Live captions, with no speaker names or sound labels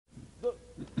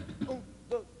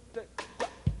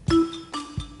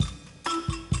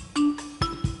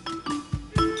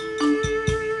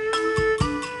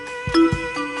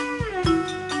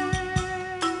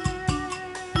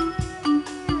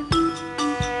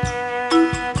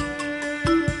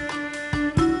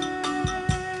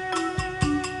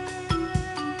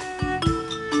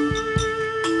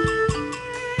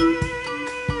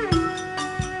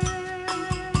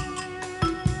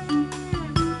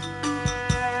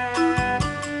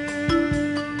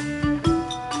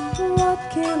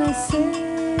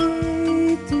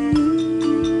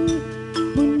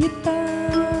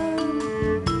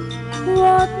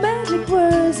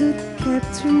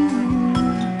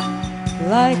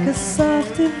like a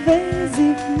soft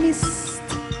evasive mist.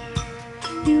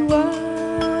 You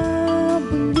are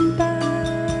Bonita.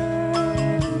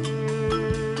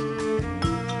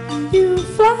 You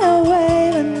fly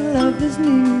away when love is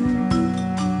new.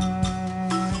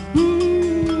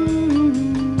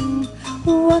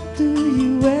 What do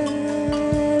you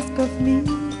ask of me,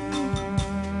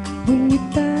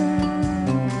 Bonita?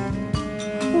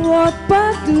 What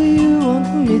part do you want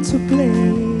me to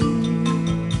play?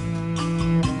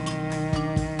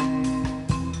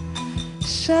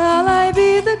 Shall I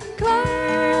be the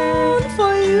clown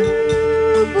for you,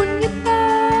 Bonita?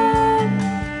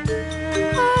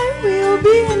 I will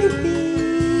be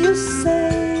anything you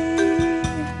say.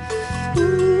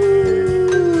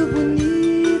 Ooh,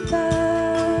 Bonita,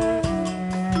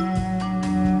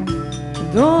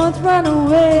 don't run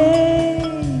away,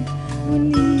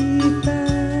 Bonita.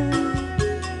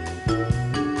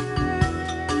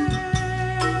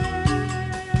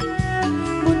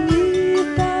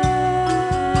 Bonita,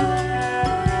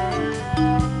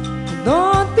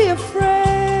 don't be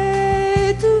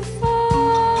afraid to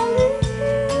fall in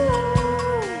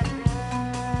love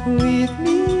with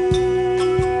me.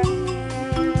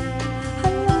 I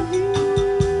love you.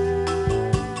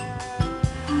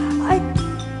 I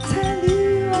tell you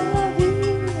I love you.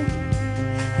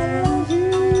 I love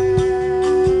you,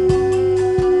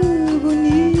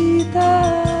 Bonita.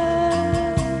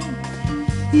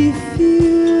 If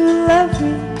you love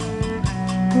me,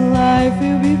 life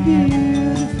will be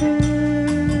beautiful.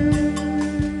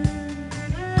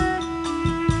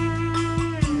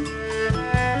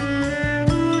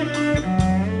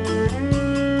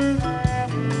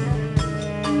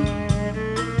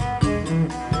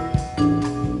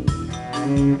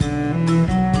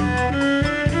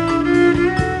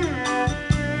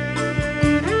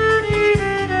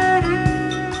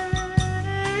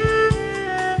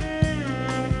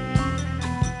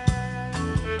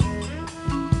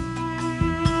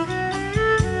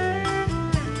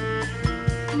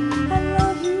 I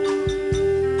love you.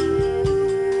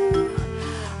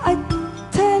 I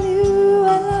tell you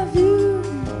I love you.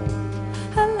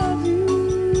 I love you,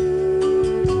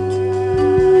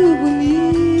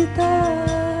 Bonita.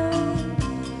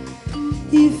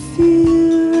 If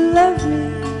you love me,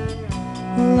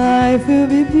 life will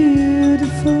be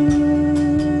beautiful,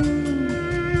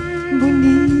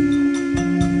 Bonita.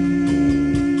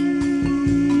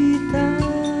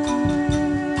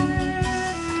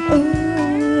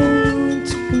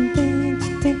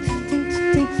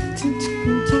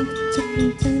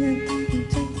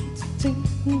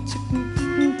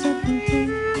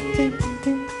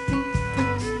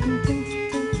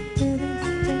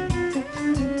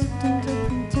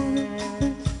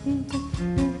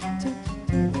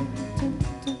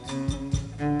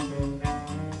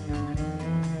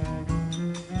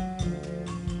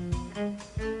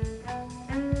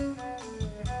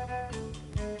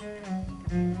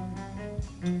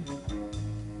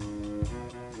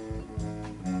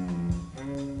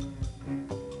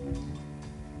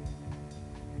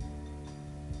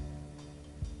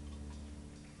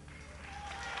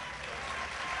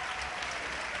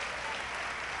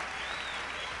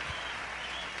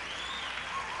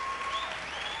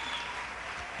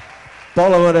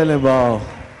 Paula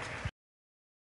Morelenbaum.